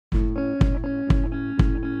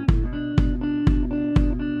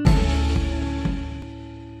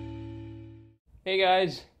Hey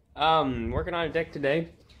guys, working on a deck today.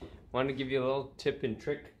 Wanted to give you a little tip and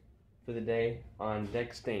trick for the day on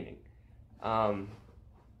deck staining.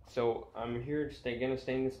 So I'm here gonna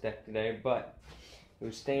stain this deck today, but it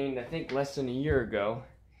was stained I think less than a year ago.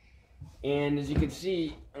 And as you can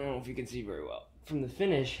see, I don't know if you can see very well, from the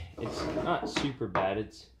finish, it's not super bad.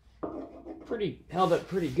 It's held up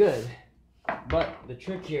pretty good. But the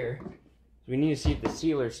trick here is we need to see if the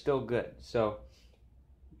sealer is still good. So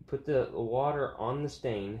put the water on the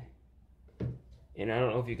stain, and I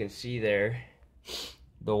don't know if you can see there,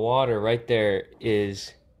 the water right there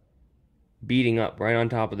is beating up right on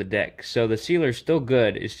top of the deck. So the sealer's still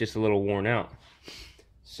good, it's just a little worn out.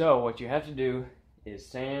 So what you have to do is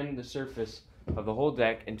sand the surface of the whole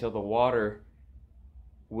deck until the water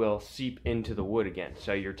will seep into the wood again.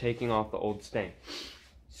 So you're taking off the old stain.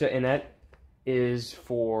 So, and that is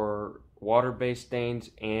for water-based stains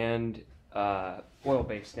and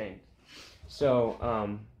oil-based stains.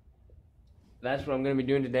 So that's what I'm going to be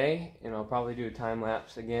doing today, and I'll probably do a time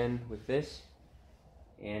lapse again with this.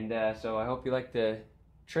 And so I hope you like the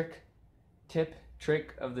trick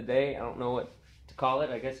of the day. I don't know what to call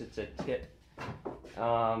it. I guess it's a tip.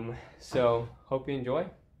 So hope you enjoy,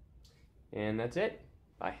 and that's it.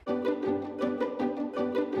 Bye.